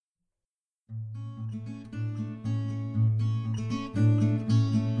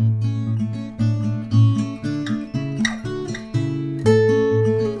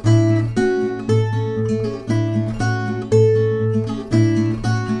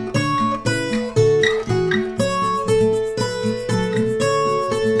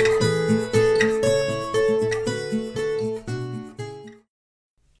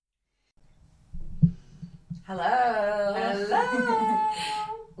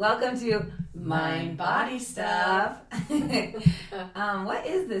Welcome to Mind Body Stuff. What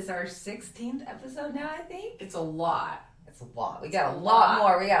is this? Our 16th episode now, I think? It's a lot. It's a lot. We got a lot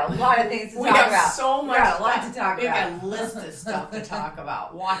more. We got a lot of things to talk about. We have so much. We got a lot to talk about. We got a list of stuff to talk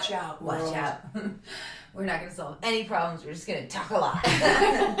about. Watch out. Watch out. We're not going to solve any problems. We're just going to talk a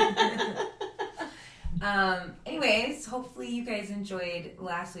lot. Anyways, hopefully you guys enjoyed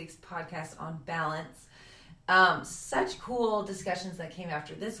last week's podcast on balance. Such cool discussions that came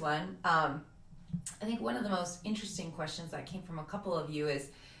after this one. I think one of the most interesting questions that came from a couple of you is,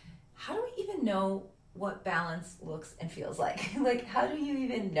 how do we even know what balance looks and feels like? Like, how do you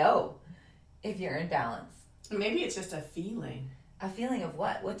even know if you're in balance? Maybe it's just a feeling. A feeling of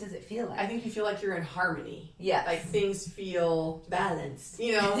what? What does it feel like? I think you feel like you're in harmony. Yes. Like things feel balanced.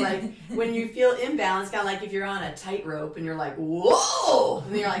 You know, like when you feel imbalanced, kind of like if you're on a tightrope and you're like, whoa!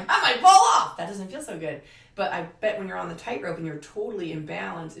 And then you're like, I might fall off. That doesn't feel so good. But I bet when you're on the tightrope and you're totally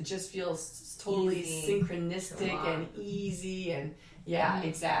imbalanced, it just feels totally synchronistic and easy. And yeah,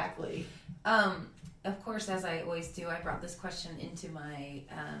 exactly. Of course, as I always do, I brought this question into my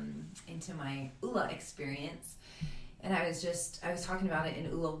ULA experience. And I was talking about it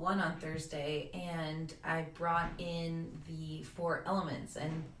in ULA 1 on Thursday, and I brought in the 4 elements.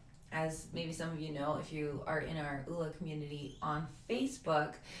 And as maybe some of you know, if you are in our ULA community on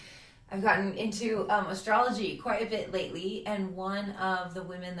Facebook, I've gotten into astrology quite a bit lately. And one of the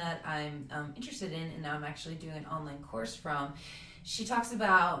women that I'm interested in, and now I'm actually doing an online course from, she talks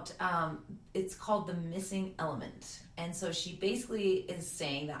about, it's called the missing element. And so she basically is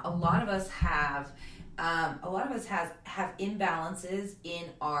saying that a lot of us have imbalances in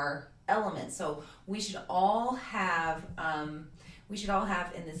our elements. So we should all have, and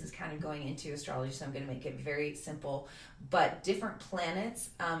this is kind of going into astrology, so I'm going to make it very simple, but different planets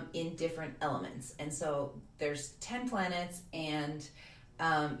in different elements. And so there's 10 planets, and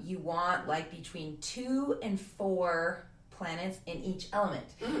you want like between 2 and 4 planets in each element.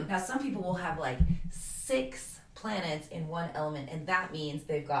 Now, some people will have like 6 planets in one element, and that means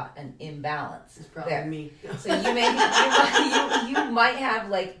they've got an imbalance. It's probably me. So you might have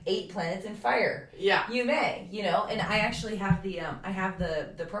like 8 planets in fire. Yeah. You may, and I actually have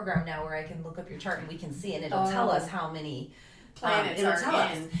the program now where I can look up your chart and we can see, and it'll tell us how many planets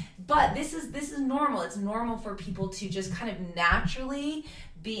are in. But this is normal. It's normal for people to just kind of naturally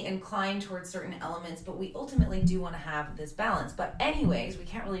be inclined towards certain elements, but we ultimately do want to have this balance. But anyways, we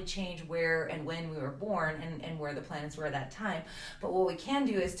can't really change where and when we were born and where the planets were at that time. But what we can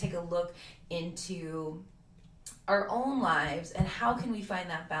do is take a look into our own lives and how can we find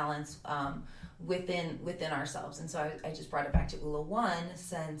that balance within ourselves. And so I just brought it back to ULA 1,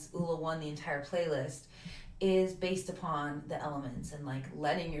 since ULA 1, the entire playlist, is based upon the elements and like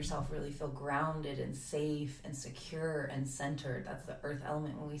letting yourself really feel grounded and safe and secure and centered. That's the earth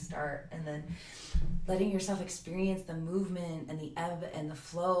element when we start. And then letting yourself experience the movement and the ebb and the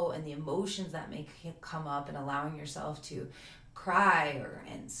flow and the emotions that may come up, and allowing yourself to cry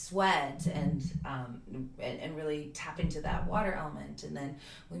and sweat and really tap into that water element. And then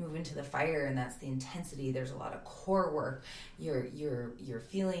we move into the fire, and that's the intensity. There's a lot of core work. You're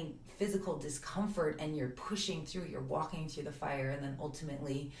feeling physical discomfort, and you're pushing through, you're walking through the fire, and then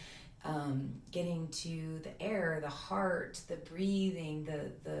ultimately getting to the air, the heart, the breathing,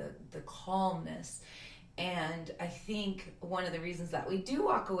 the calmness. And I think one of the reasons that we do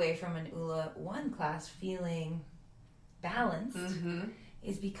walk away from an ULA 1 class feeling balanced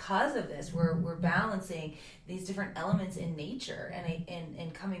is because of this. We're balancing these different elements in nature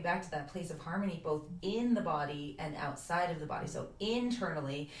and coming back to that place of harmony, both in the body and outside of the body. So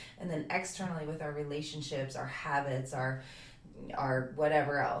internally, and then externally with our relationships, our habits, our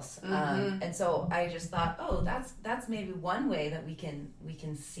whatever else. And so I just thought, that's maybe one way that we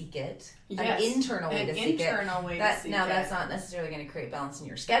can seek it. Yes. An internal way to seek it. Now that's not necessarily going to create balance in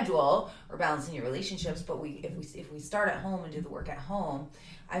your schedule or balance in your relationships, but if we start at home and do the work at home,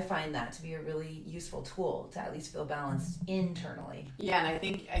 I find that to be a really useful tool to at least feel balanced internally. Yeah, and I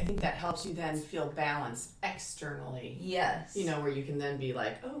think that helps you then feel balanced externally. Yes. Where you can then be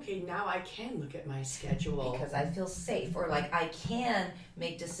like, okay, now I can look at my schedule. Because I feel safe, or like I can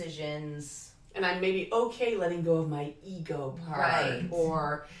make decisions. And I'm maybe okay letting go of my ego part. Right.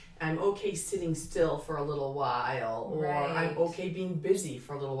 Or I'm okay sitting still for a little while, or I'm okay being busy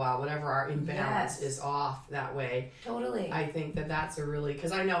for a little while, whatever our imbalance is off that way. Totally. I think that's a really,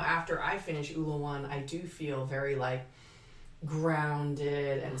 because I know after I finish ULA 1, I do feel very like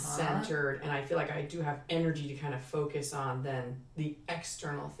grounded and centered, and I feel like I do have energy to kind of focus on then the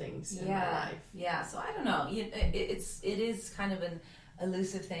external things in my life. Yeah, so I don't know. It is kind of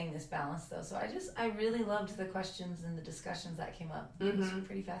elusive thing, this balance, though. So I really loved the questions and the discussions that came up. It was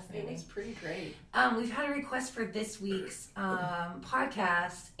pretty fascinating. It was pretty great. We've had a request for this week's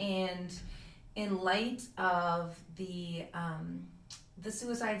podcast, and in light of the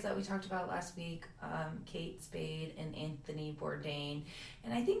suicides that we talked about last week, Kate Spade and Anthony Bourdain,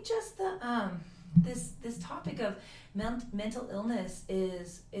 and I think just the this topic of mental illness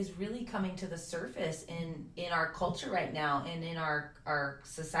is really coming to the surface in our culture right now and in our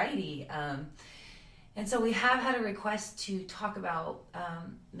society. And so we have had a request to talk about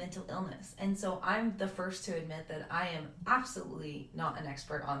mental illness. And so I'm the first to admit that I am absolutely not an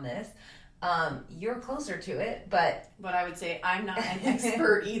expert on this. You're closer to it, but I would say I'm not an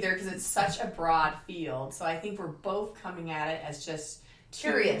expert either, because it's such a broad field. So I think we're both coming at it as just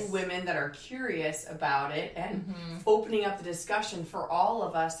curious women that are curious about it, and opening up the discussion for all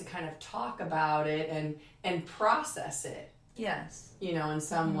of us to kind of talk about it and process it. Yes. In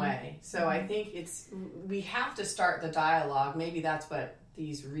some way. So I think we have to start the dialogue. Maybe that's what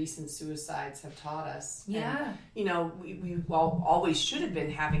these recent suicides have taught us. Yeah. And, we always should have been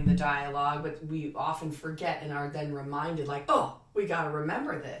having the dialogue, but we often forget and are then reminded, like, oh, we got to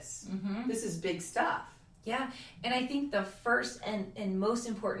remember this. This is big stuff. Yeah, and I think the first and most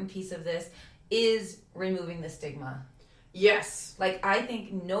important piece of this is removing the stigma. Yes. Like, I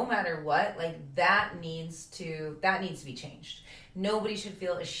think no matter what, like, that needs to be changed. Nobody should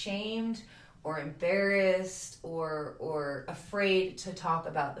feel ashamed or embarrassed or afraid to talk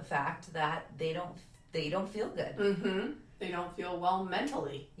about the fact that they don't feel good. They don't feel well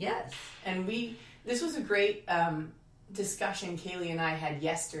mentally. Yes. And this was a great discussion Kaylee and I had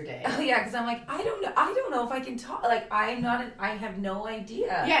yesterday. Oh yeah, because I'm like, I don't know if I can talk. Like, I have no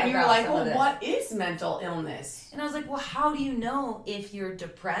idea. Yeah, and you were like, well, what is mental illness? And I was like, well, how do you know if you're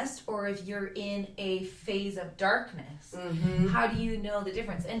depressed or if you're in a phase of darkness? How do you know the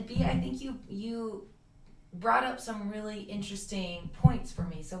difference? And B, I think you brought up some really interesting points for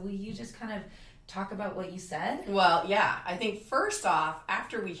me. So will you just kind of talk about what you said? Well, yeah. I think first off,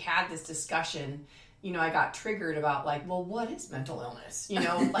 after we had this discussion, I got triggered about, like, well, what is mental illness?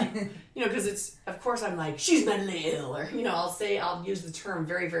 Because it's, of course, I'm like, she's mentally ill, or, I'll use the term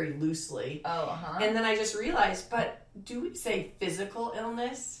very, very loosely. And then I just realized, but do we say physical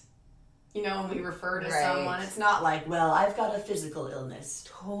illness? When we refer to someone, it's not like, well, I've got a physical illness.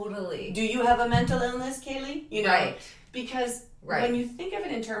 Totally. Do you have a mental illness, Kaylee? Right. Because when you think of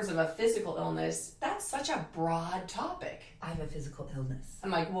it in terms of a physical illness, that's such a broad topic. I have a physical illness. I'm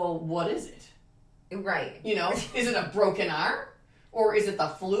like, well, what is it? Right. Is it a broken arm? Or is it the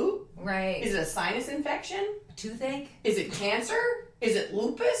flu? Right. Is it a sinus infection? A toothache? Is it cancer? Is it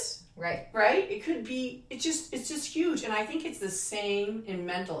lupus? Right. Right? It could be, it's just huge. And I think it's the same in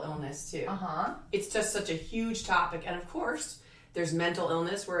mental illness too. It's just such a huge topic. And of course, there's mental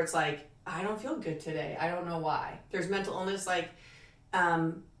illness where it's like, I don't feel good today. I don't know why. There's mental illness like,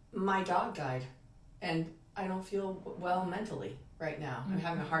 my dog died and I don't feel well mentally right now. I'm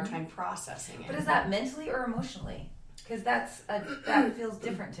having a hard time processing it. But is that mentally or emotionally? Because that feels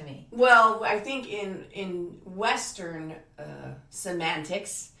different to me. Well, I think in Western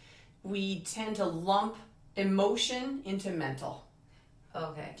semantics, we tend to lump emotion into mental.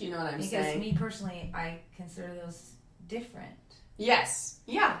 Okay. Do you know what I'm saying? saying? Because me personally, I consider those different. Yes.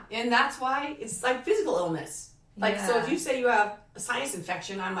 Yeah. And that's why it's like physical illness. Like, so if you say you have a sinus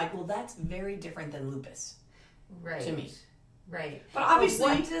infection, I'm like, well, that's very different than lupus. Right. To me. Right. But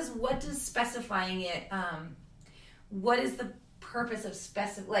obviously, what does specifying it? What is the purpose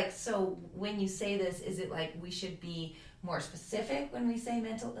of like? So when you say this, is it like we should be more specific when we say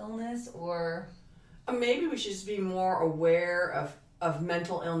mental illness, or maybe we should just be more aware of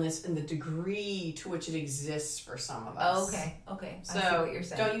mental illness and the degree to which it exists for some of us. Okay. So I see what you're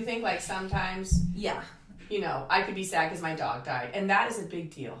saying. Don't you think, like, sometimes? Yeah. I could be sad because my dog died, and that is a big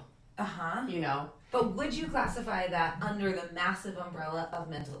deal. But would you classify that under the massive umbrella of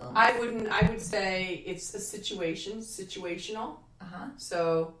mental illness? I wouldn't. I would say it's a situational.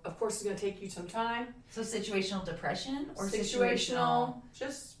 So, of course, it's going to take you some time. So situational depression or situational?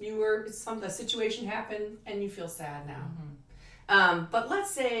 Just the situation happened and you feel sad now. But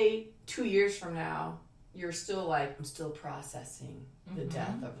let's say 2 years from now, you're still like, I'm still processing the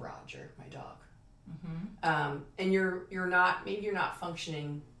death of Roger, my dog. And you're not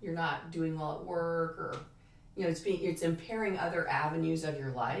functioning, you're not doing well at work, or it's impairing other avenues of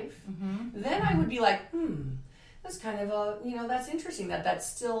your life. Then I would be like, that's kind of that's interesting that's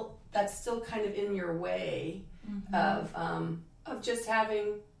still kind of in your way of just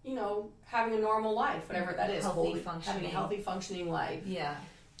having a normal life, whatever that is, having a healthy functioning life. Yeah.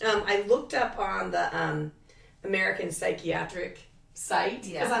 I looked up on the American Psychiatric site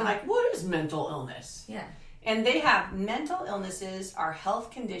because I'm like, what is mental illness? Yeah. And they have mental illnesses are health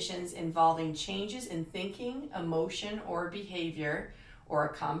conditions involving changes in thinking, emotion, or behavior, or a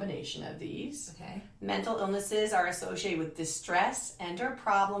combination of these. Okay. Mental illnesses are associated with distress and/or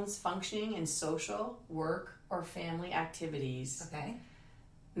problems functioning in social, work, or family activities. Okay.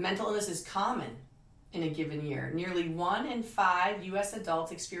 Mental illness is common in a given year. Nearly 1 in 5 U.S.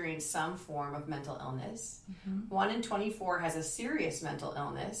 adults experience some form of mental illness. 1 in 24 has a serious mental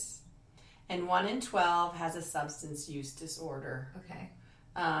illness. And 1 in 12 has a substance use disorder. Okay.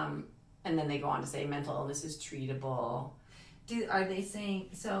 And then they go on to say mental illness is treatable. Are they saying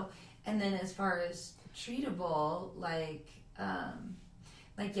so? And then as far as treatable, like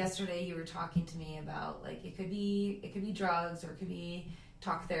yesterday you were talking to me about like it could be drugs, or it could be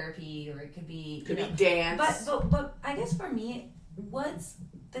talk therapy, or it could be dance. But I guess for me, what's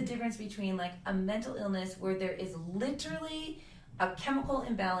the difference between like a mental illness where there is literally a chemical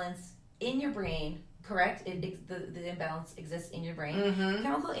imbalance in your brain, correct? The imbalance exists in your brain. Mm-hmm.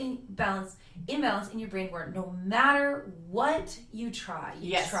 Chemical imbalance in your brain where no matter what you try,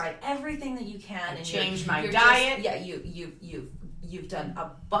 try everything that you can. And change my diet. You've done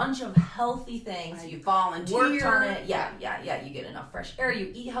a bunch of healthy things. You've volunteered. Worked on it. Yeah. You get enough fresh air.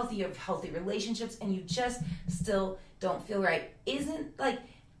 You eat healthy. You have healthy relationships, and you just still don't feel right. Isn't like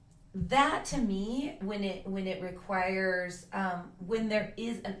that to me when it requires when there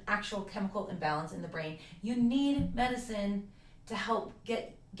is an actual chemical imbalance in the brain, you need medicine to help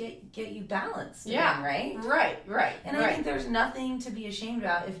get you balanced again, right. And I think there's nothing to be ashamed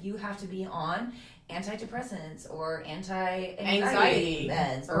about if you have to be on antidepressants or anti-anxiety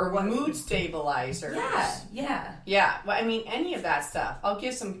meds or mood stabilizers. Yeah. Well, I mean, any of that stuff. I'll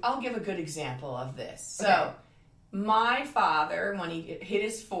give a good example of this. So my father, when he hit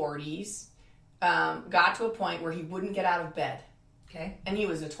his 40s, got to a point where he wouldn't get out of bed. Okay. And he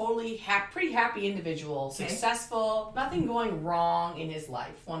was a totally pretty happy individual, successful, nothing going wrong in his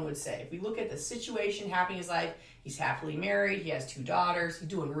life, one would say. If we look at the situation happening in his life, he's happily married, he has 2 daughters, he's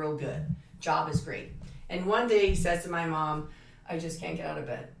doing real good. Job is great. And one day he says to my mom, I just can't get out of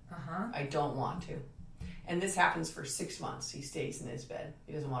bed. I don't want to. And this happens for 6 months. He stays in his bed.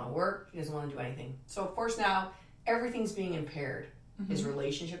 He doesn't want to work. He doesn't want to do anything. So, of course, now everything's being impaired. His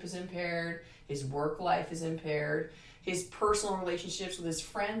relationship is impaired. His work life is impaired. His personal relationships with his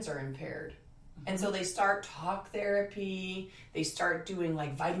friends are impaired. And so they start talk therapy. They start doing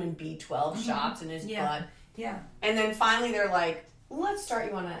like vitamin B12 shots in his blood. Yeah. And then finally they're like, let's start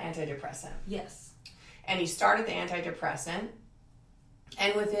you on an antidepressant. Yes. And he started the antidepressant.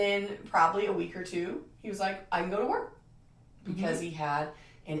 And within probably a week or 2, he was like, I can go to work. Because he had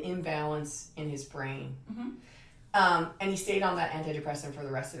an imbalance in his brain. And he stayed on that antidepressant for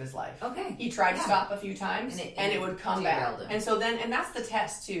the rest of his life. Okay. He tried to stop a few times, and it would come back. And so then, and that's the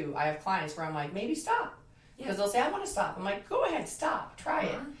test too. I have clients where I'm like, maybe stop. Because they'll say, I want to stop. I'm like, go ahead, stop, try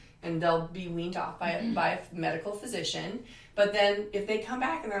it. And they'll be weaned off by a medical physician. But then if they come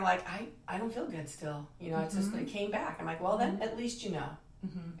back and they're like, I don't feel good still. You know, it's just, it came back. I'm like, well, then at least you know.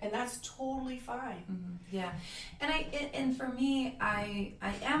 And that's totally fine. Yeah. And for me, I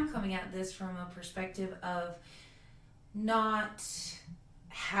am coming at this from a perspective of not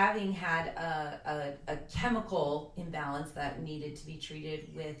having had a chemical imbalance that needed to be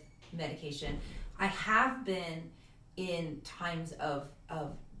treated with medication. I have been in times of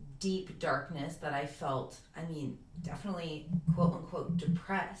deep darkness that I felt, I mean, definitely quote unquote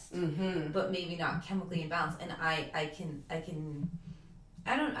depressed, but maybe not chemically imbalanced. And I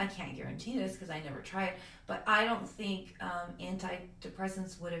can't guarantee this because I never tried, but I don't think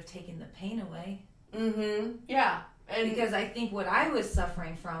antidepressants would have taken the pain away. Yeah. And because I think what I was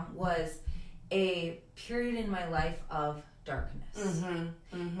suffering from was a period in my life of darkness.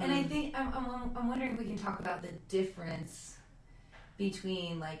 And I think I'm wondering if we can talk about the difference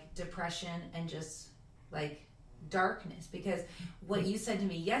between like depression and just like darkness, because what you said to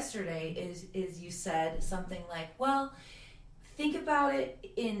me yesterday is you said something like, well, think about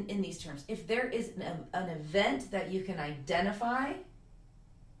it in these terms. If there is an event that you can identify,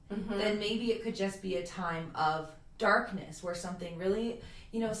 then maybe it could just be a time of darkness where something really,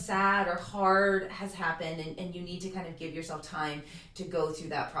 sad or hard has happened, and you need to kind of give yourself time to go through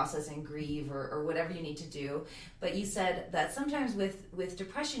that process and grieve or whatever you need to do. But you said that sometimes with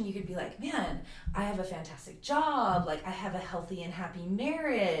depression, you could be like, man, I have a fantastic job. Like, I have a healthy and happy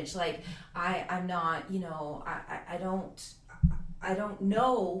marriage. Like, I'm not, I don't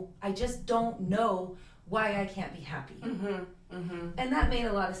know. I just don't know why I can't be happy. And that made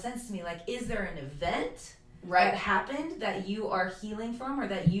a lot of sense to me. Like, is there an event that happened that you are healing from, or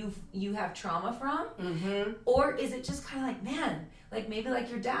that you have trauma from? Or is it just kind of like, man, like maybe like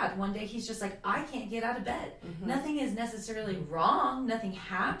your dad, one day he's just like, I can't get out of bed. Mm-hmm. Nothing is necessarily wrong. Nothing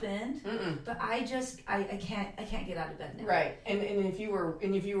happened. Mm-mm. But I can't get out of bed now. Right. And if you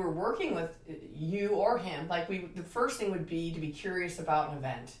were working with you or him, like the first thing would be to be curious about an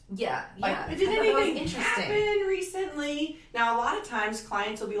event. Yeah. Like, Yeah. did anything interesting happen recently? Now, a lot of times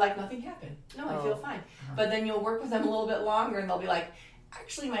clients will be like, nothing happened. No, I feel fine. But then you'll work with them a little bit longer and they'll be like,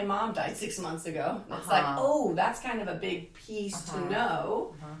 actually, my mom died 6 months ago. And it's like, oh, that's kind of a big piece to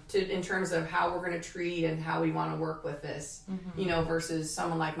know in terms of how we're going to treat and how we want to work with this, you know, versus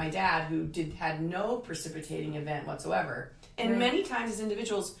someone like my dad who had no precipitating event whatsoever. And many times as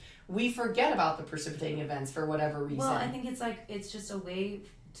individuals, we forget about the precipitating events for whatever reason. Well, I think it's just a way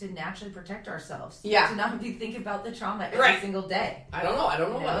to naturally protect ourselves. Yeah. To not be think about the trauma every single day. I don't know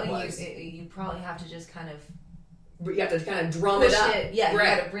what it was. You probably have to just kind of... You have to kind of drum it up. Yeah, you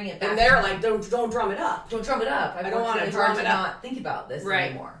got to bring it back. And they're like, don't drum it up. Don't drum it up. I don't want to really drum hard it to up. not think about this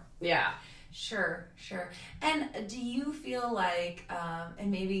anymore. Yeah. Sure. And do you feel like,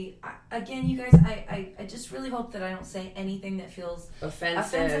 and maybe, again, you guys, I just really hope that I don't say anything that feels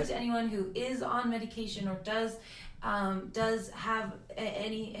offensive to anyone who is on medication or does have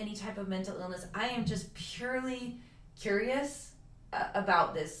any type of mental illness. I am just purely curious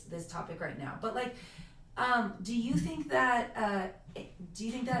about this topic right now. But like, do you think that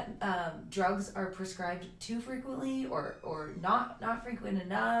drugs are prescribed too frequently or not frequent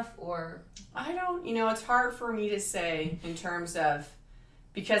enough, or? I don't, it's hard for me to say in terms of,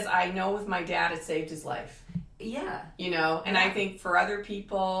 because I know with my dad it saved his life. Yeah. And I think for other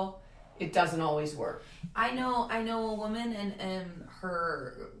people it doesn't always work. I know a woman and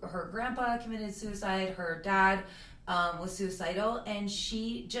her grandpa committed suicide, her dad was suicidal, and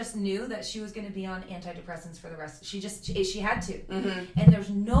she just knew that she was going to be on antidepressants for the rest. She had to. Mm-hmm. And there's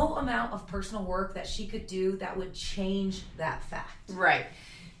no amount of personal work that she could do that would change that fact. Right.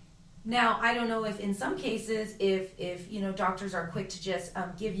 Now, I don't know if in some cases, if doctors are quick to just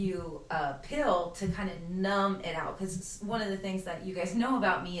give you a pill to kind of numb it out, because one of the things that you guys know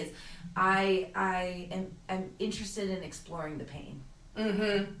about me is I am interested in exploring the pain.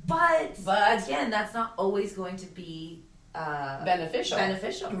 Mm-hmm. But again, that's not always going to be beneficial.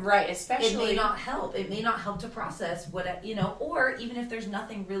 Right, especially... It may not help. It may not help to process what, or even if there's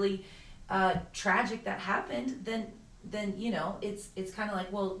nothing really tragic that happened, then it's kind of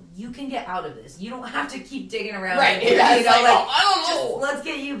like, well, you can get out of this. You don't have to keep digging around. Right. I don't know. Let's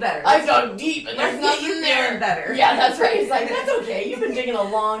get you better. I've dug deep and there's nothing there. Better. Yeah, that's right. It's like, that's okay. You've been digging a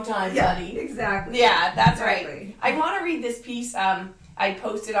long time, buddy. Exactly. Yeah, that's right. I want to read this piece. I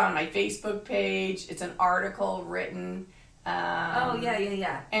posted on my Facebook page. It's an article written. And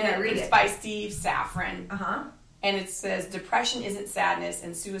it's by Steve Safran. Uh-huh. And it says, depression isn't sadness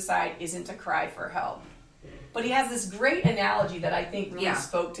and suicide isn't a cry for help. But he has this great analogy that I think really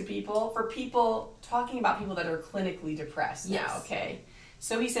spoke to people. For people, talking about people that are clinically depressed now, okay?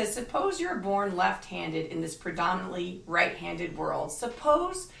 So he says, suppose you're born left-handed in this predominantly right-handed world.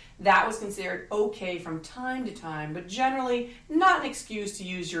 Suppose that was considered okay from time to time, but generally not an excuse to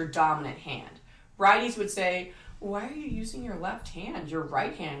use your dominant hand. Righties would say, why are you using your left hand? Your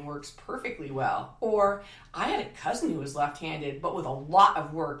right hand works perfectly well. Or, I had a cousin who was left-handed, but with a lot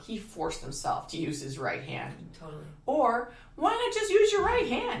of work, he forced himself to use his right hand. Totally. Or, why not just use your right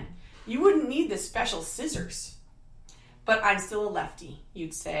hand? You wouldn't need the special scissors. But I'm still a lefty,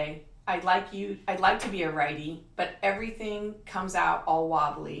 you'd say. I'd like to be a righty, but everything comes out all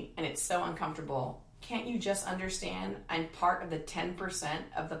wobbly, and it's so uncomfortable. Can't you just understand I'm part of the 10%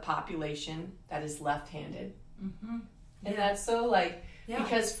 of the population that is left-handed? Mm-hmm. And that's so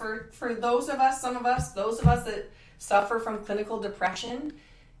because for those of us that suffer from clinical depression,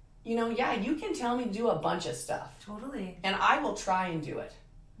 you can tell me to do a bunch of stuff. Totally. And I will try and do it.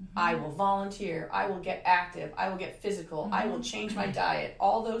 Mm-hmm. I will volunteer. I will get active. I will get physical. Mm-hmm. I will change my diet.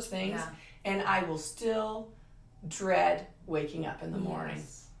 All those things. Yeah. And I will still dread waking up in the morning.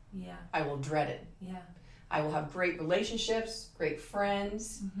 Yeah. I will dread it. Yeah. I will have great relationships, great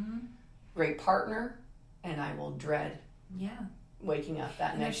friends, great partner. And I will dread waking up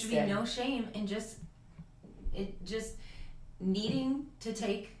that next day. There should be no shame in just needing to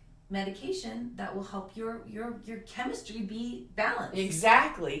take medication that will help your chemistry be balanced.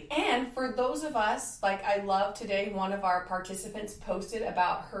 Exactly. And for those of us, like I love today, one of our participants posted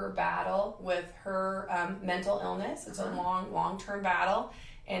about her battle with her mental illness. It's a long-term battle.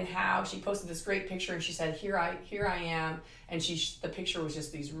 And how she posted this great picture, and she said, "Here I am," and the picture was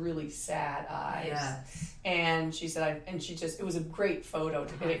just these really sad eyes. Yes. And she said, it was a great photo,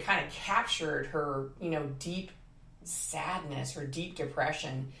 and it kind of captured her, deep sadness, her deep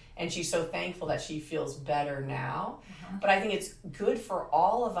depression, and she's so thankful that she feels better now. But I think it's good for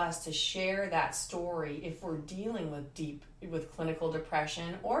all of us to share that story if we're dealing with clinical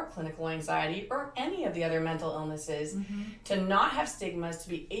depression or clinical anxiety or any of the other mental illnesses, to not have stigmas, to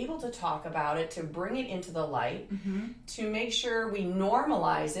be able to talk about it, to bring it into the light, to make sure we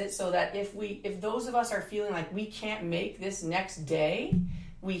normalize it, so that if those of us are feeling like we can't make this next day,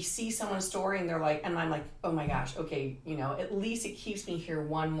 we see someone's story and they're like, and I'm like, oh my gosh, okay, at least it keeps me here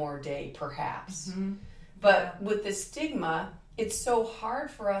one more day, perhaps. But with the stigma, it's so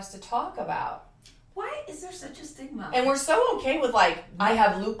hard for us to talk about. Why is there such a stigma? And we're so okay with I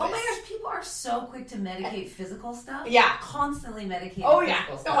have lupus. Oh my gosh, people are so quick to medicate physical stuff. Yeah. Constantly medicate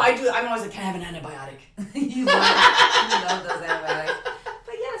physical stuff. Oh, I do. I'm always like, can I have an antibiotic? you love those antibiotics.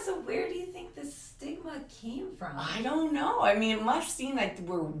 But yeah, so where do you think this stigma came from? I don't know. I mean, it must seem like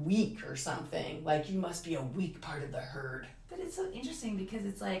we're weak or something. Like, you must be a weak part of the herd. But it's so interesting because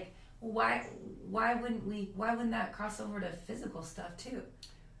it's like, why wouldn't that cross over to physical stuff too?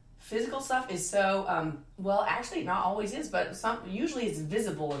 Physical stuff is so, well, actually not always is, but usually it's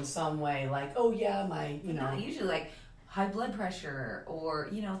visible in some way. Like, oh yeah, Not usually, like high blood pressure, or,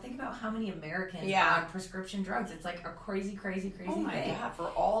 think about how many Americans on prescription drugs. It's like a crazy oh my thing. God, for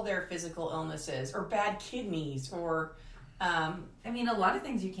all their physical illnesses or bad kidneys or, a lot of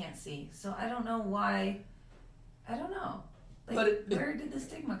things you can't see. So I don't know why, I don't know. Where did the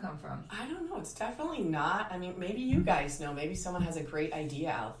stigma come from? I don't know. It's definitely not. I mean, maybe you guys know. Maybe someone has a great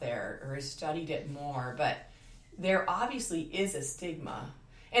idea out there or has studied it more. But there obviously is a stigma.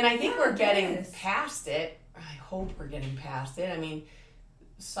 And I think we're getting past it. I hope we're getting past it. I mean,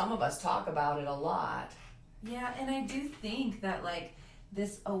 some of us talk about it a lot. Yeah, and I do think that,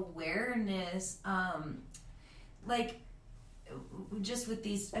 this awareness, just with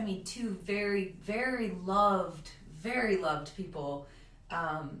these, two very, very loved people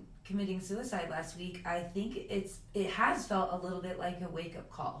committing suicide last week, I think it has felt a little bit like a wake-up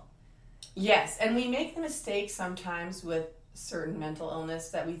call. Yes, and we make the mistake sometimes with certain mental illness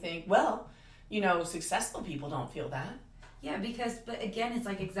that we think, well, successful people don't feel that. Yeah, but again, it's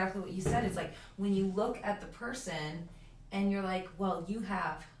like exactly what you said. It's like when you look at the person and you're like, well, you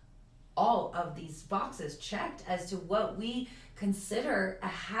have all of these boxes checked as to what we consider a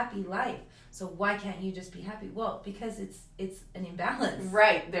happy life. So why can't you just be happy? Well, because it's an imbalance.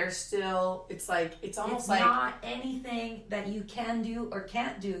 Right. There's still, it's almost like... It's not anything that you can do or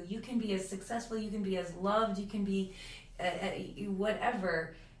can't do. You can be as successful, you can be as loved, you can be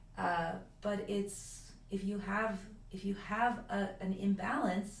whatever. But it's, if you have an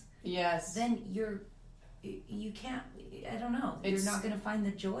imbalance, yes, then you can't, I don't know, you're not going to find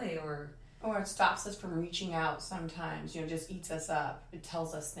the joy or it stops us from reaching out sometimes, just eats us up. It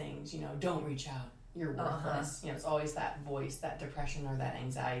tells us things, don't reach out. You're worthless. It's always that voice, that depression or that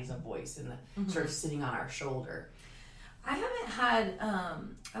anxiety is a voice in the sort of sitting on our shoulder. I haven't had,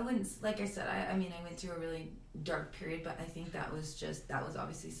 I wouldn't, like I said, I went through a really dark period, but I think that was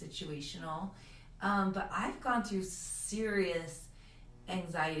obviously situational. But I've gone through serious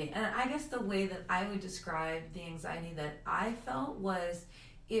anxiety. And I guess the way that I would describe the anxiety that I felt was,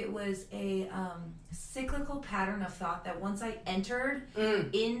 it was a cyclical pattern of thought that once I entered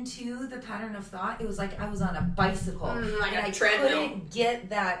into the pattern of thought, it was like I was on a bicycle. Like and a I treadmill. couldn't get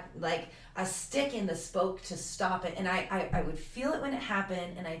that, a stick in the spoke to stop it. And I would feel it when it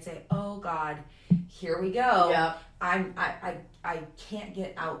happened, and I'd say, oh God, here we go. Yeah. I can't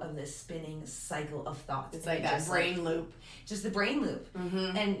get out of this spinning cycle of thoughts. It's like that brain loop. Just the brain loop.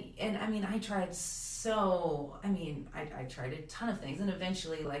 Mm-hmm. And I tried I tried a ton of things, and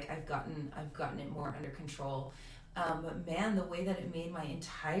eventually I've gotten it more under control. But man, the way that it made my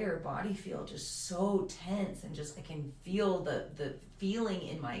entire body feel just so tense, and just I can feel the feeling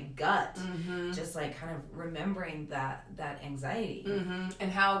in my gut, just kind of remembering that anxiety.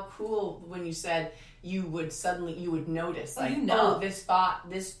 And how cool when you said you would notice this thought,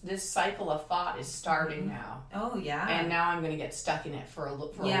 this cycle of thought is starting now. Oh yeah. And now I'm going to get stuck in it for a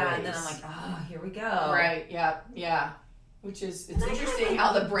ways. And then I'm like, here we go. Right. Yeah. Which is, it's interesting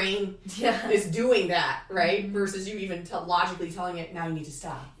how the brain is doing that, right? Versus you even logically telling it, now you need to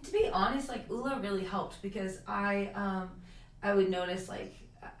stop. To be honest, ULA really helped, because I would notice, I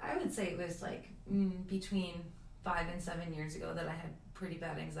would say it was between 5 and 7 years ago that I had pretty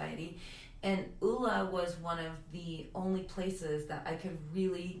bad anxiety. And ULA was one of the only places that I could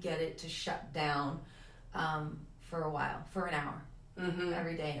really get it to shut down for a while, for an hour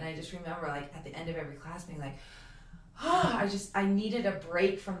every day. And I just remember at the end of every class being like, I needed a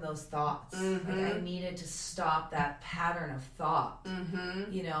break from those thoughts. Mm-hmm. Like I needed to stop that pattern of thought,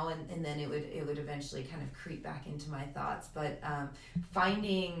 Mm-hmm. you know, and then it would eventually kind of creep back into my thoughts. But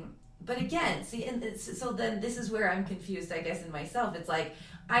but again, see, so then this is where I'm confused, I guess, in myself. It's like,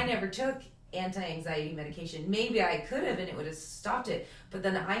 I never took anti-anxiety medication. Maybe I could have and it would have stopped it. But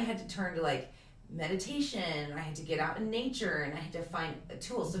then I had to turn to like meditation. I had to get out in nature and I had to find a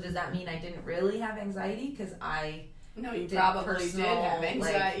tool. So does that mean I didn't really have anxiety? Because No, you did probably did personal, have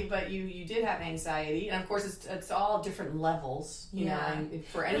anxiety, but you did have anxiety, and of course it's all different levels, you know,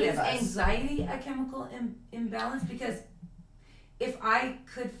 for any of us. Is anxiety a chemical imbalance? Because if I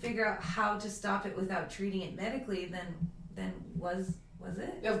could figure out how to stop it without treating it medically, then was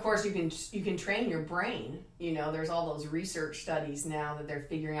it? Of course, you can train your brain. You know, there's all those research studies now that they're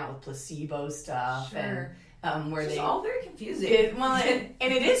figuring out with placebo stuff, Sure. and where It's they all very confusing.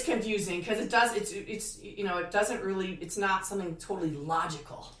 and it is confusing because it's you know, it doesn't really, it's not something totally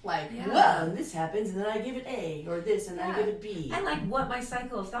logical. Like, well, and this happens, and then I give it A, or this, and I give it B. And like what my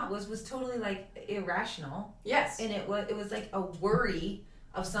cycle of thought was totally like irrational. Yes. And it was like a worry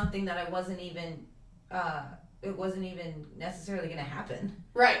of something that it wasn't even necessarily going to happen.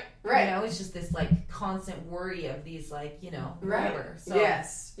 Right. You know, it's just this like constant worry of these like, you know, whatever. So,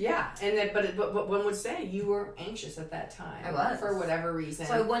 yes. Yeah. And then, but one would say you were anxious at that time. I was. For whatever reason.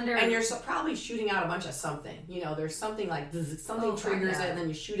 So I wonder. And you're probably shooting out a bunch of something. You know, there's something like something triggers it, and then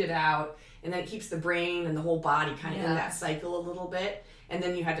you shoot it out, and then it keeps the brain and the whole body kind of in that cycle a little bit. And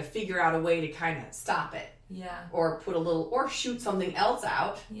then you had to figure out a way to kind of stop it. Yeah. Or or shoot something else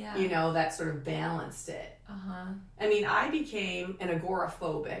out. Yeah. You know, that sort of balanced it. I mean, I became an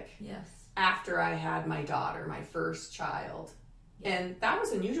agoraphobic. Yes. After I had my daughter, my first child. And that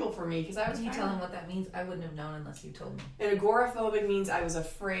was unusual for me because I was. Can you tell them what that means? I wouldn't have known unless you told me. An agoraphobic means I was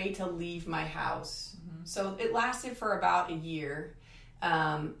afraid to leave my house. Mm-hmm. So it lasted for about a year.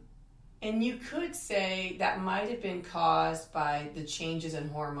 And you could say that might have been caused by the changes in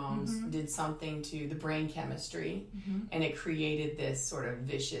hormones, did something to the brain chemistry, and it created this sort of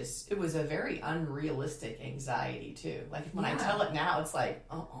vicious, it was a very unrealistic anxiety too. Like when I tell it now, it's like,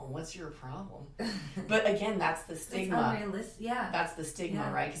 what's your problem? But again, that's the stigma. It's unrealistic, That's the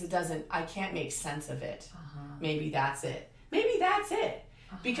stigma, right? Because I can't make sense of it. Maybe that's it.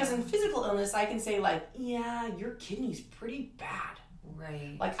 Because in physical illness, I can say like, yeah, your kidney's pretty bad.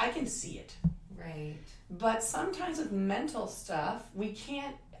 Right. Like I can see it. Right. But sometimes with mental stuff, I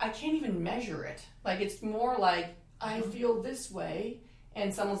can't even measure it. Like it's more like I feel this way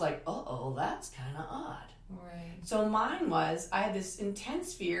and someone's like, that's kind of odd. Right. So mine was, I had this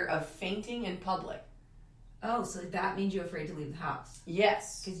intense fear of fainting in public. Oh, so that means you're afraid to leave the house.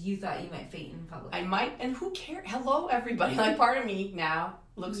 Yes. Because you thought you might faint in public. I might, and who cares? Hello, everybody. Like part of me now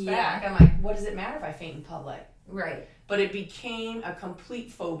looks back. I'm like, what does it matter if I faint in public? Right. But it became a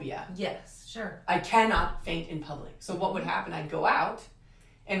complete phobia. Yes, sure. I cannot faint in public. So what would happen? I'd go out,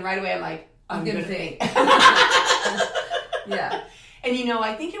 and right away I'm like, I'm going to faint. Yeah. And you know,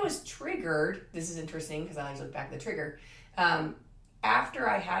 I think it was triggered. This is interesting because I always look back at the trigger. After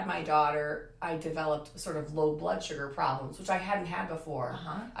I had my daughter, I developed sort of low blood sugar problems, which I hadn't had before.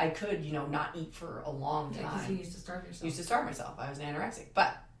 I could, not eat for a long time. Because you used to starve yourself. Used to starve myself. I was anorexic.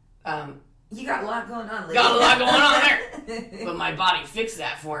 But you got a lot going on, lady. Got a lot going on there. But my body fixed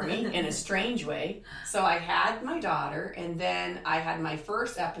that for me in a strange way. So I had my daughter, and then I had my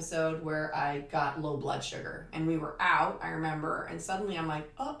first episode where I got low blood sugar. And we were out, I remember, and suddenly I'm like,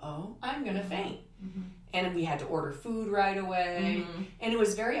 I'm going to faint. And we had to order food right away. And it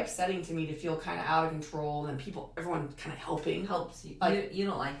was very upsetting to me to feel kind of out of control, and everyone kind of helping. Helps you. Like, you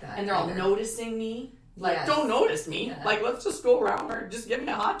don't like that. And they're all noticing me. Like, Yes. Don't notice me. Yeah. Like, let's just go around or just give me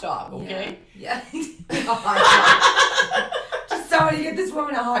a hot dog, okay? Yeah. A hot dog. Just somebody get this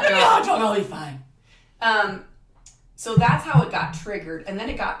woman a hot dog. A hot dog, I'll be fine. So that's how it got triggered, and then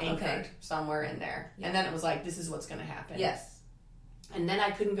it got anchored somewhere in there. Yeah. And then it was like, this is what's going to happen. Yes. And then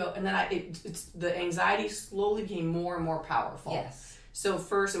I couldn't go, and then the anxiety slowly became more and more powerful. Yes. So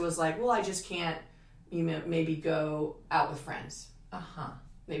first it was like, well, I just can't, maybe go out with friends.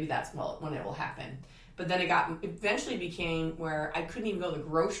 Maybe that's when it will happen. But then it eventually became where I couldn't even go to the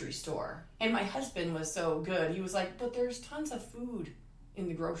grocery store. And my husband was so good. He was like, but there's tons of food in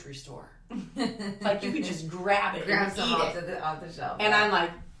the grocery store. Like you could just grab it and eat it. Off the shelf. And I'm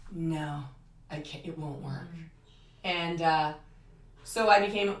like, no, I can't, it won't work. And so I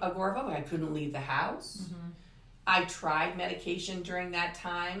became agoraphobic. I couldn't leave the house. I tried medication during that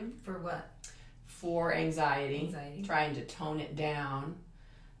time. For what? For anxiety. Trying to tone it down.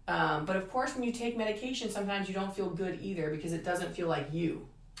 But of course, when you take medication, sometimes you don't feel good either because it doesn't feel like you.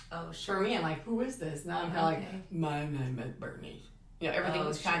 Oh, sure. For me, I'm like, who is this? Now I'm kind of like, my name is Bernie. You know, everything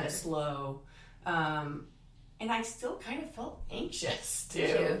was kind of slow. And I still kind of felt anxious,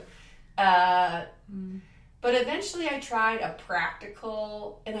 too. But eventually I tried a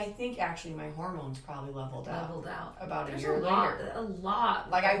practical, and I think actually my hormones probably leveled out. About a year later. A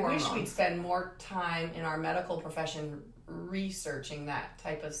lot. Like, I wish we'd spend more time in our medical profession researching that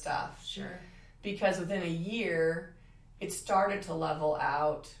type of stuff. Sure. Because within a year, it started to level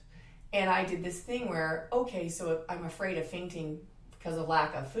out. And I did this thing where, okay, so I'm afraid of fainting because of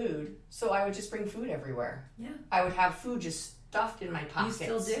lack of food. So I would just bring food everywhere. Yeah. I would have food just stuffed in my pockets.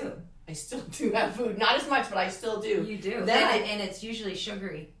 You still do. I still do have food. Not as much, but I still do. You do. And it's usually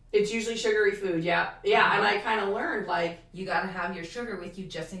sugary. It's usually sugary food, yeah. Yeah, and I kind of learned, like... You got to have your sugar with you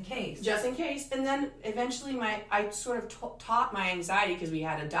just in case. Just in case. And then eventually I sort of taught my anxiety, because we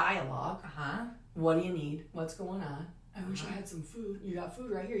had a dialogue. Uh-huh. What do you need? What's going on? I wish I had some food. You got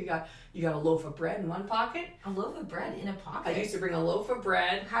food right here. You got a loaf of bread in one pocket. A loaf of bread in a pocket? I used to bring a loaf of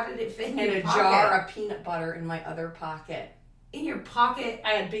bread. How did it fit in your pocket? And a jar of peanut butter in my other pocket. In your pocket?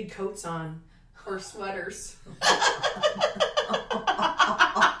 I had big coats on. Or sweaters.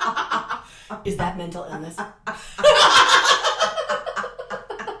 Is that mental illness? Oh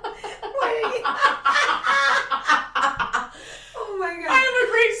my God. I have a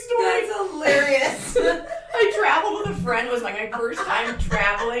great story. That's hilarious. I traveled with a friend. It was like my first time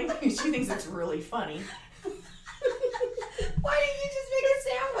traveling. She thinks it's really funny. Why didn't you just make a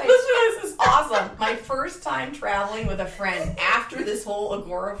sandwich? This is awesome. My first time traveling with a friend after this whole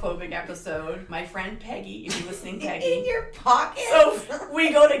agoraphobic episode. My friend Peggy, if you're listening, Peggy. In your pocket? So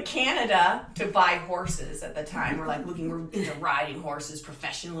we go to Canada to buy horses at the time. We're into riding horses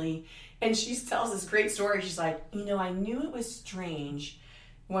professionally. And she tells this great story. She's like, I knew it was strange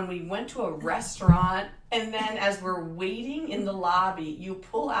when we went to a restaurant, and then as we're waiting in the lobby, you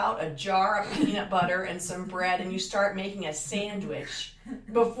pull out a jar of peanut butter and some bread, and you start making a sandwich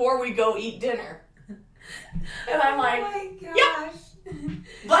before we go eat dinner. And I'm like, oh my gosh. Yeah.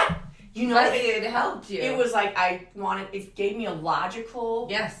 But, but it helped you. It was like it gave me a logical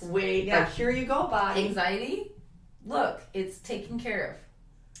way. Yeah. Like, here you go, body. Anxiety, look, it's taken care of.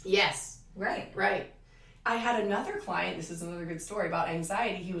 Yes. Right. I had another client, this is another good story about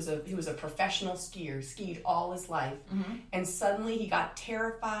anxiety. He was a professional skier, skied all his life, and suddenly he got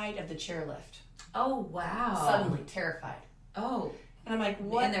terrified of the chairlift. Oh, wow. Suddenly terrified. Oh. And I'm like,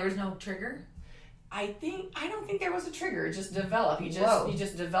 what? And there was no trigger? I don't think there was a trigger. It just developed. He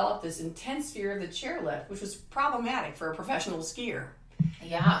just developed this intense fear of the chairlift, which was problematic for a professional skier.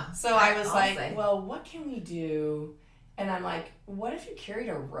 Yeah. So I was like, well, what can we do? And I'm like, what if you carried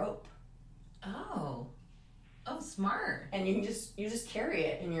a rope? Oh, smart. And you just carry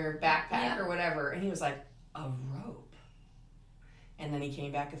it in your backpack or whatever. And he was like, a rope? And then he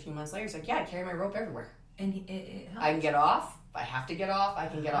came back a few months later. He's like, yeah, I carry my rope everywhere. And it helped. I can get off. If I have to get off, I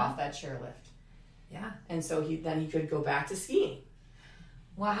can get off that chairlift. Yeah. And so he could go back to skiing.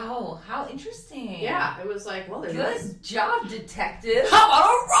 Wow, how interesting. Yeah, it was like, well, good job, detective. How about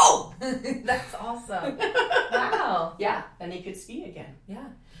a rope? That's awesome. Wow. Yeah, then he could ski again. Yeah.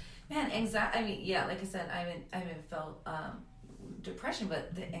 Man, anxiety, I mean, yeah, like I said, I haven't felt depression,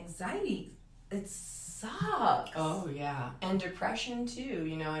 but the anxiety, it sucks. Oh, yeah. And depression, too,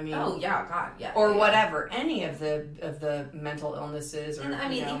 Oh, yeah, God, yeah. Or whatever, any of the mental illnesses. Or,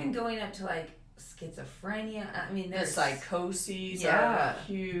 and, even going up to, like, schizophrenia, the psychoses are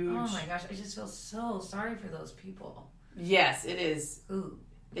huge. Oh, my gosh, I just feel so sorry for those people. Yes, it is. Ooh.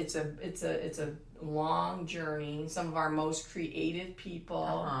 It's a long journey. Some of our most creative people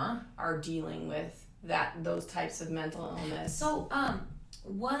are dealing with those types of mental illness. So,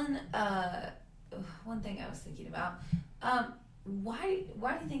 one thing I was thinking about, why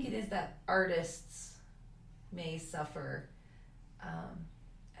do you think it is that artists may suffer?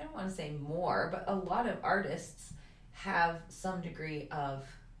 I don't want to say more, but a lot of artists have some degree of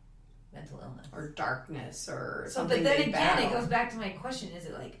mental illness or darkness or something. But then again, it goes back to my question: is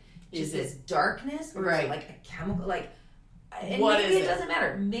it like just this darkness, or is it like a chemical? Like, and maybe it doesn't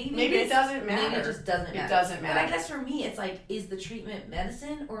matter. Maybe it doesn't matter. Maybe it just doesn't matter. It doesn't matter. But I guess for me, it's like, is the treatment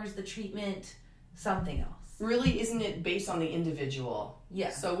medicine or is the treatment something else? Really, isn't it based on the individual? Yeah.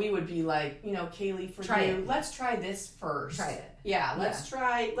 So we would be like, Kaylee, let's try this first. Try it. Yeah, let's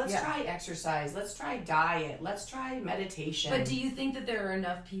try exercise. Let's try diet. Let's try meditation. But do you think that there are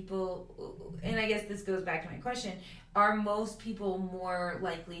enough people, and I guess this goes back to my question, are most people more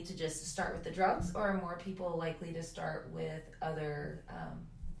likely to just start with the drugs, or are more people likely to start with other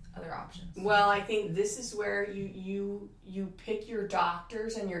other options? Well, I think this is where you pick your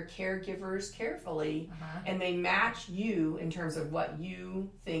doctors and your caregivers carefully, and they match you in terms of what you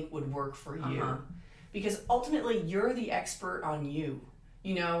think would work for you. Because ultimately, you're the expert on you.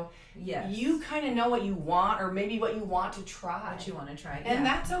 You know, yes. You kind of know what you want, or maybe what you want to try. What you want to try, and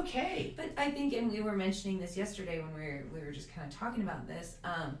that's okay. But I think, and we were mentioning this yesterday when we were just kind of talking about this.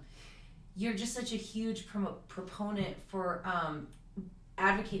 You're just such a huge proponent for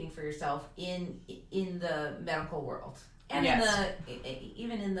advocating for yourself in the medical world, and yes.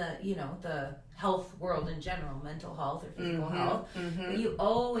 even in the the health world in general, mental health or physical health. But you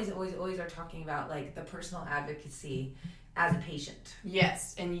always are talking about like the personal advocacy as a patient.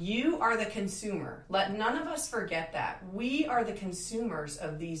 Yes, and you are the consumer. Let none of us forget that. We are the consumers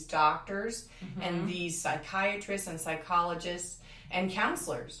of these doctors and these psychiatrists and psychologists and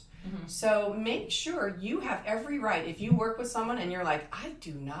counselors. So make sure you have every right. If you work with someone and you're like, I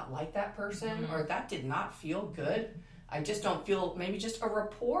do not like that person, or that did not feel good, I just don't feel maybe just a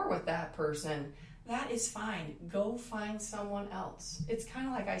rapport with that person, that is fine. Go find someone else. It's kind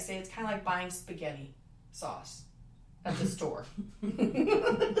of like I say, it's kind of like buying spaghetti sauce at the store. And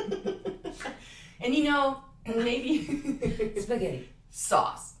maybe spaghetti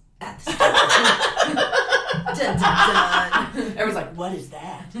sauce at the store. Dun, dun, dun. Everyone's like, what is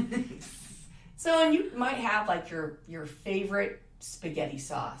that? So, and you might have like your favorite spaghetti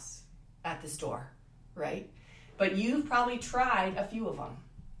sauce at the store, right? But you've probably tried a few of them.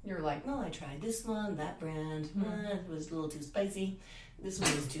 You're like, well, I tried this one, that brand. It was a little too spicy. This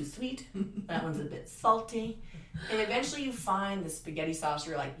one was too sweet. That one's a bit salty. And eventually you find the spaghetti sauce.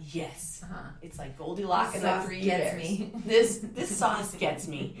 You're like, yes. It's like Goldilocks and the Three Bears. Me. This sauce gets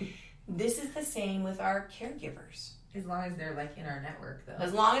me. This is the same with our caregivers. As long as they're like in our network, though.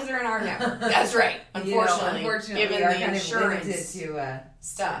 As long as they're in our network. That's right. Unfortunately, given we are the kind insurance of to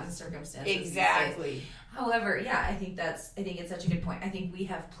stuff circumstances. Exactly. However, yeah, I think it's such a good point. I think we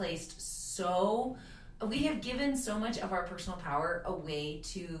have given so much of our personal power away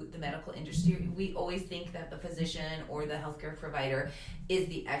to the medical industry. We always think that the physician or the healthcare provider is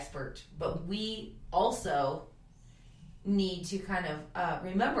the expert, but we also need to kind of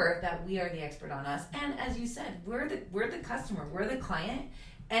remember that we are the expert on us. And as you said, we're the customer, we're the client,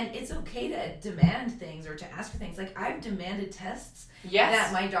 and it's okay to demand things or to ask for things. Like I've demanded tests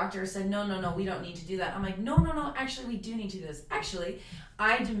that my doctor said, no, we don't need to do that. I'm like, no, actually we do need to do this. Actually,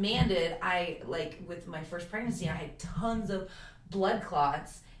 with my first pregnancy, I had tons of blood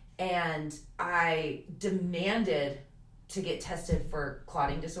clots, and I demanded to get tested for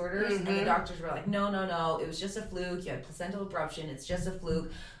clotting disorders, and the doctors were like, no, it was just a fluke. You had placental abruption. It's just a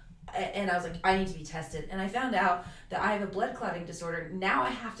fluke. And I was like, I need to be tested. And I found out that I have a blood clotting disorder. Now I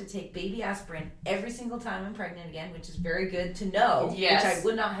have to take baby aspirin every single time I'm pregnant again, which is very good to know. Yes. Which I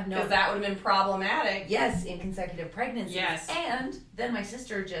would not have known. Because that would have been problematic. Yes, in consecutive pregnancies. Yes. And then my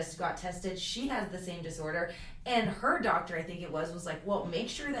sister just got tested. She has the same disorder. And her doctor, I think it was like, well, make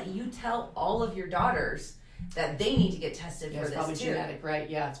sure that you tell all of your daughters that they need to get tested for this too. It's probably genetic, right?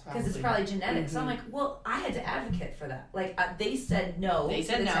 Yeah, it's probably. Because it's probably genetic. So I'm like, well, I had to advocate for that. Like, they said no to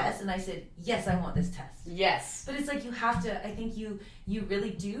the test, and I said, yes, I want this test. Yes. But it's like you have to, I think you really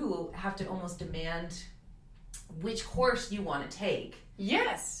do have to almost demand which course you want to take.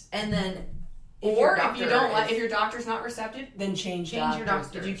 Yes. And then if your doctor's not receptive, then change doctors. Your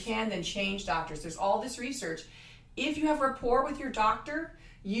doctors. If you can, then change doctors. There's all this research. If you have rapport with your doctor,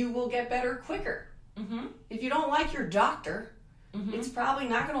 you will get better quicker. If you don't like your doctor, it's probably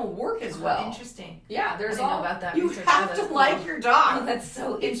not going to work as well. Interesting. Yeah, there's all about that. You have to like your doc. Oh, that's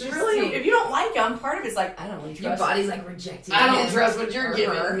so it's interesting. Really, if you don't like them, part of it's like, I don't really trust. Your body's like rejecting. I don't trust what you're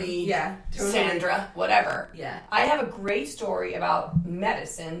giving me. Yeah, totally. Sandra, whatever. Yeah. I have a great story about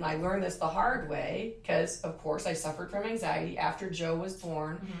medicine. I learned this the hard way because, of course, I suffered from anxiety after Joe was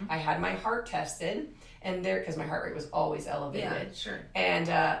born. I had my heart tested, and because my heart rate was always elevated. Yeah, sure.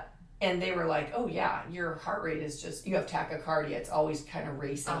 And they were like, oh, yeah, your heart rate is just, you have tachycardia. It's always kind of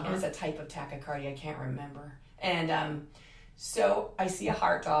racing. And it's a type of tachycardia I can't remember. And so I see a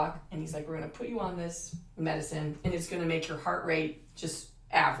heart doc, and he's like, we're going to put you on this medicine, and it's going to make your heart rate just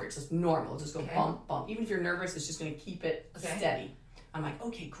average, just normal. Just go bump, bump. Even if you're nervous, it's just going to keep it steady. I'm like,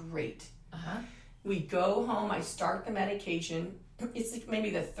 okay, great. We go home. I start the medication. It's like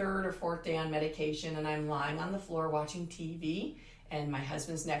maybe the third or fourth day on medication, and I'm lying on the floor watching TV. And my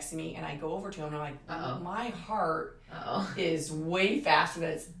husband's next to me, and I go over to him, and I'm like, my heart is way faster than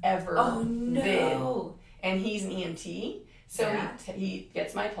it's ever been. And he's an EMT, so he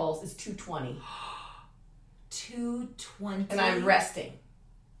gets my pulse. It's 220. 220? And I'm resting,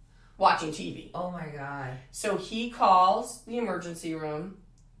 watching TV. Oh, my God. So he calls the emergency room.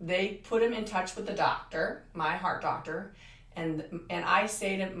 they put him in touch with the doctor, my heart doctor, and I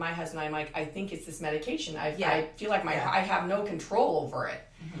say to my husband, I'm like, I think it's this medication. I feel like I have no control over it.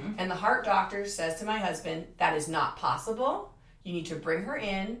 Mm-hmm. And the heart doctor says to my husband, that is not possible. You need to bring her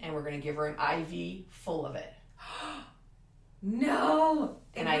in, and we're going to give her an IV full of it. No,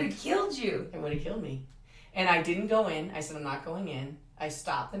 it would have killed you. It would have killed me. And I didn't go in. I said, I'm not going in. I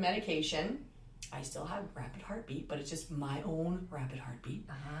stopped the medication. I still have rapid heartbeat, but it's just my own rapid heartbeat.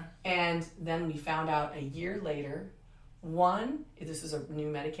 Uh-huh. And then we found out a year later, this is a new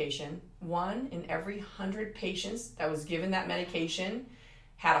medication, 1 in every 100 patients that was given that medication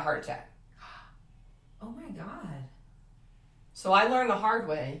had a heart attack. Oh my God. So I learned the hard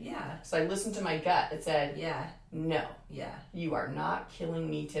way. Yeah. So I listened to my gut. It said, no, yeah, you are not killing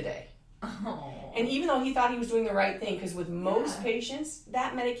me today. Oh. And even though he thought he was doing the right thing, because with most patients,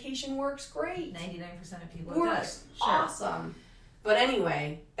 that medication works great. 99% of people works awesome. But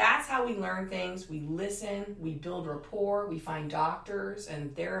anyway, that's how we learn things. We listen, we build rapport, we find doctors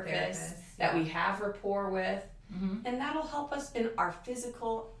and therapists that we have rapport with. Mm-hmm. And that'll help us in our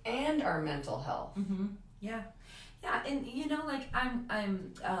physical and our mental health. Mm-hmm. Yeah. Yeah, and you know, like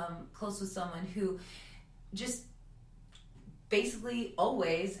I'm close with someone who just basically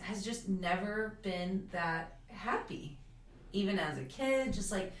always has just never been that happy. Even as a kid,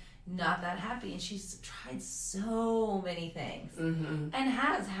 just like not that happy. And she's tried so many things. Mm-hmm. And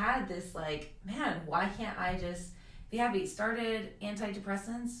has had this like, man, why can't I just be happy? Started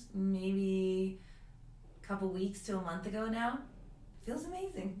antidepressants maybe a couple weeks to a month ago now. Feels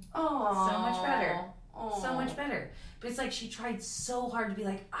amazing. Oh, so much better. Aww. So much better. But it's like she tried so hard to be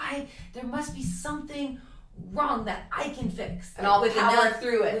like, there must be something wrong that I can fix. And I'll power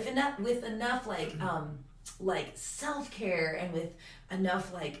through it. With enough like self-care and with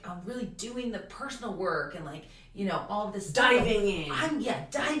enough like really doing the personal work and like, you know, all of this diving in. I'm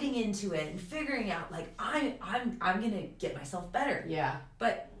diving into it and figuring out like I'm gonna get myself better. Yeah.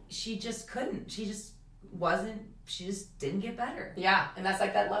 But she just couldn't. She just didn't get better. Yeah, and that's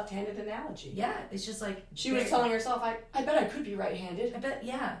like that left-handed analogy. Yeah, it's just like... She was telling herself, I bet I could be right-handed. I bet,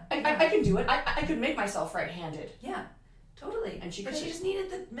 yeah. I can do it. I could make myself right-handed. Yeah, totally. And she just needed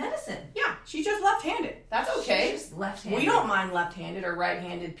the medicine. Yeah, she's just left-handed. That's okay. She's just left-handed. We don't mind left-handed or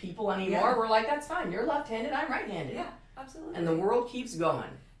right-handed people anymore. Yeah. We're like, that's fine. You're left-handed, I'm right-handed. Yeah, absolutely. And the world keeps going.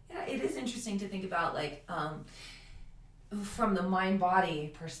 Yeah, it is interesting to think about, like, from the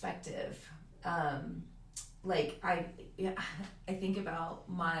mind-body perspective. Like I think about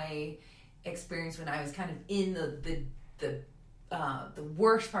my experience when I was kind of in the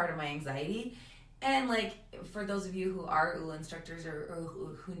worst part of my anxiety, and like for those of you who are ULA instructors or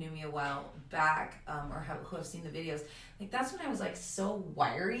who knew me a while back or who have seen the videos, like that's when I was like so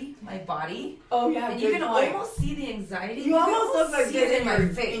wiry, my body. Oh yeah, and you can almost see the anxiety. You almost look like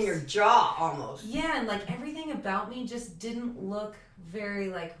it in your jaw almost. Yeah, and like everything about me just didn't look very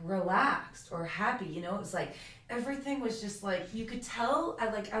like relaxed or happy, you know. It was like everything was just like you could tell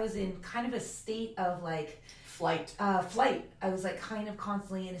I was in kind of a state of like flight. I was like kind of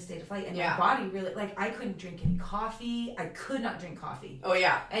constantly in a state of flight, and my body really like I couldn't drink any coffee. I could not drink coffee. Oh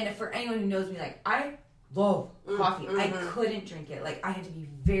yeah. And for anyone who knows me, like I love coffee. Mm-hmm. I couldn't drink it. Like I had to be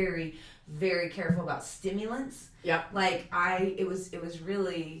very, very careful about stimulants. Yeah. Like it was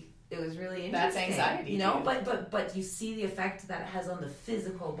really interesting. That's anxiety, you know. But you see the effect that it has on the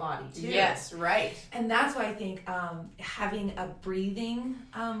physical body too. Yes, right. And that's why I think having a breathing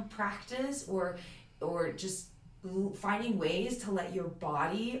practice or just finding ways to let your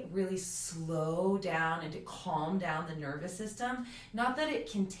body really slow down and to calm down the nervous system. Not that it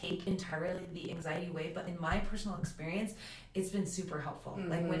can take entirely the anxiety away, but in my personal experience, it's been super helpful. Mm-hmm.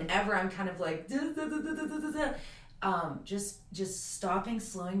 Like whenever I'm kind of like just stopping,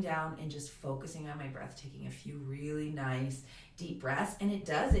 slowing down, and just focusing on my breath, taking a few really nice deep breaths, and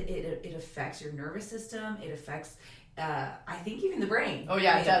it affects your nervous system. It affects I think even the brain. Oh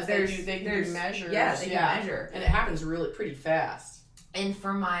yeah, it does. They can do measures. Yeah, they can measure, and it happens really pretty fast. And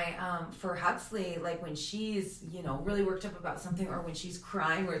for my for Huxley, like when she's really worked up about something, or when she's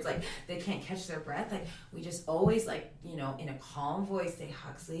crying, where it's like they can't catch their breath, like we just always like in a calm voice say,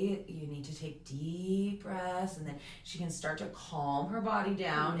 Huxley, you need to take deep breaths, and then she can start to calm her body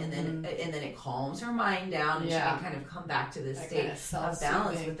down, mm-hmm. and then it calms her mind down, and she can kind of come back to this state of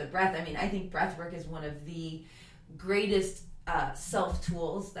balance with the breath. I mean, I think breath work is one of the greatest self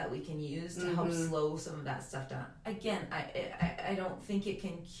tools that we can use to help slow some of that stuff down. Again, I don't think it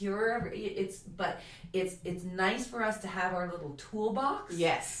can cure but it's nice for us to have our little toolbox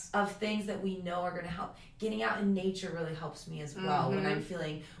of things that we know are going to help. Getting out in nature really helps me as well. When I'm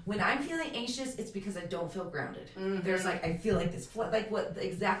feeling anxious, it's because I don't feel grounded. There's I feel like this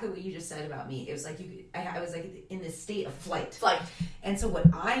exactly what you just said about me. It was I was in this state of flight. And so what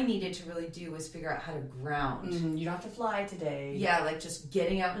I needed to really do was figure out how to ground. You don't have to fly today. Yeah, just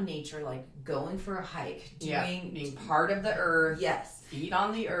getting out in nature, going for a hike, being part of the earth. Yes. Feet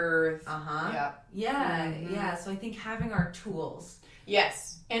on the earth. Yeah. So I think having our tools.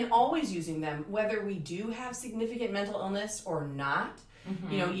 Yes. And always using them, whether we do have significant mental illness or not.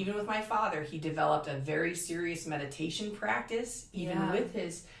 Even with my father, he developed a very serious meditation practice, even with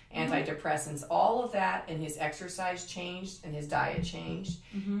his antidepressants. All of that, and his exercise changed and his diet changed.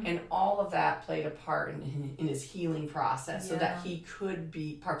 And all of that played a part in his healing process so that he could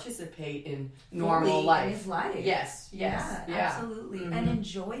participate in normal life. In his life. Yes. Absolutely. And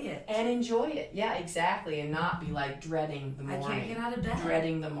enjoy it. Yeah, exactly. And not be dreading the morning. I can't get out of bed.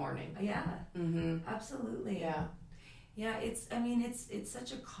 Dreading the morning. Yeah. Absolutely. Yeah. Yeah, it's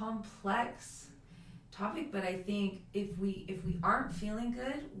such a complex topic, but I think if we aren't feeling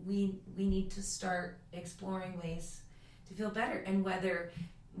good, we need to start exploring ways to feel better. And whether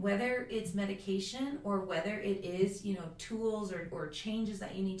it's medication or whether it is, tools or changes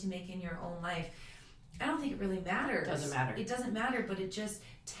that you need to make in your own life, I don't think it really matters. It doesn't matter, but it just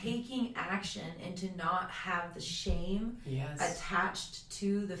taking action and to not have the shame attached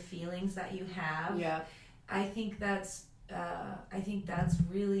to the feelings that you have. Yeah. I think that's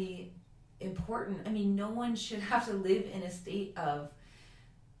really important. I mean, no one should have to live in a state of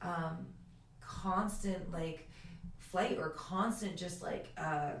constant flight or constant dread,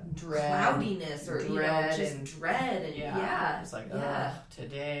 cloudiness or dread dread and it's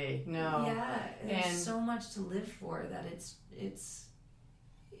today there's so much to live for that it's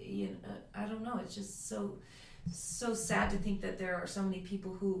I don't know, it's just so sad to think that there are so many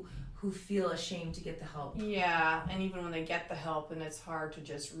people who feel ashamed to get the help. Yeah, and even when they get the help, and it's hard to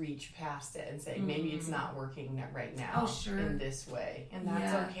just reach past it and say, maybe it's not working right now in this way. And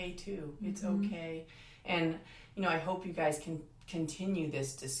that's okay too. It's okay. And, I hope you guys can continue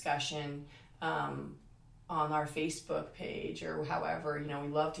this discussion on our Facebook page or however. We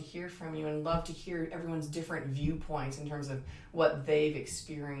love to hear from you and love to hear everyone's different viewpoints in terms of what they've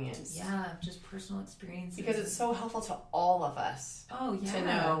experienced. Yeah, just personal experiences. Because it's so helpful to all of us to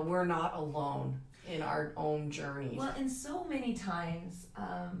know we're not alone in our own journeys. Well, and so many times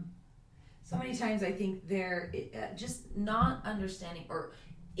I think they're just not understanding, or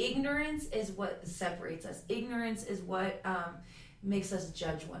ignorance is what separates us. Ignorance is what makes us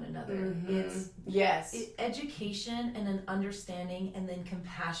judge one another. It's education and an understanding and then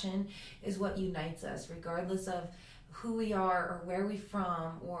compassion is what unites us, regardless of who we are or where we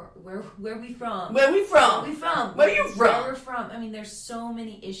from or where we from. Where you from? Where we're from. I mean, there's so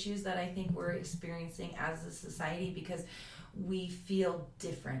many issues that I think we're experiencing as a society because we feel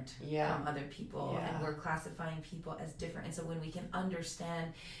different from other people and we're classifying people as different. And so when we can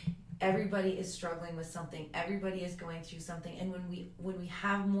understand everybody is struggling with something, everybody is going through something, and when we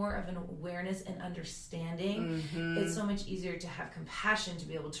have more of an awareness and understanding, it's so much easier to have compassion, to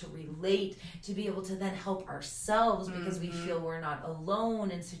be able to relate, to be able to then help ourselves because we feel we're not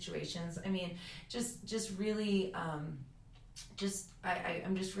alone in situations. I mean, just really I'm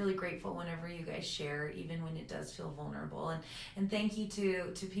just really grateful whenever you guys share, even when it does feel vulnerable, and thank you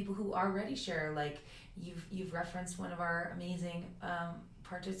to people who already share. You've referenced one of our amazing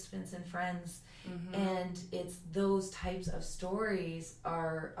participants and friends, and it's those types of stories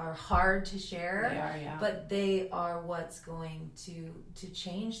are hard to share. They are, but they are what's going to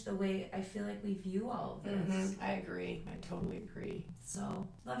change the way I feel like we view all of this. I agree. I totally agree. So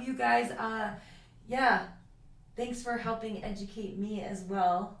love you guys. Thanks for helping educate me as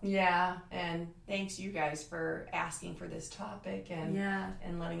well. Yeah, and thanks you guys for asking for this topic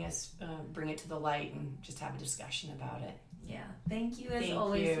and letting us bring it to the light and just have a discussion about it. Yeah, thank you as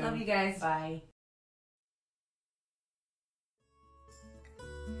always. Love you guys. Bye.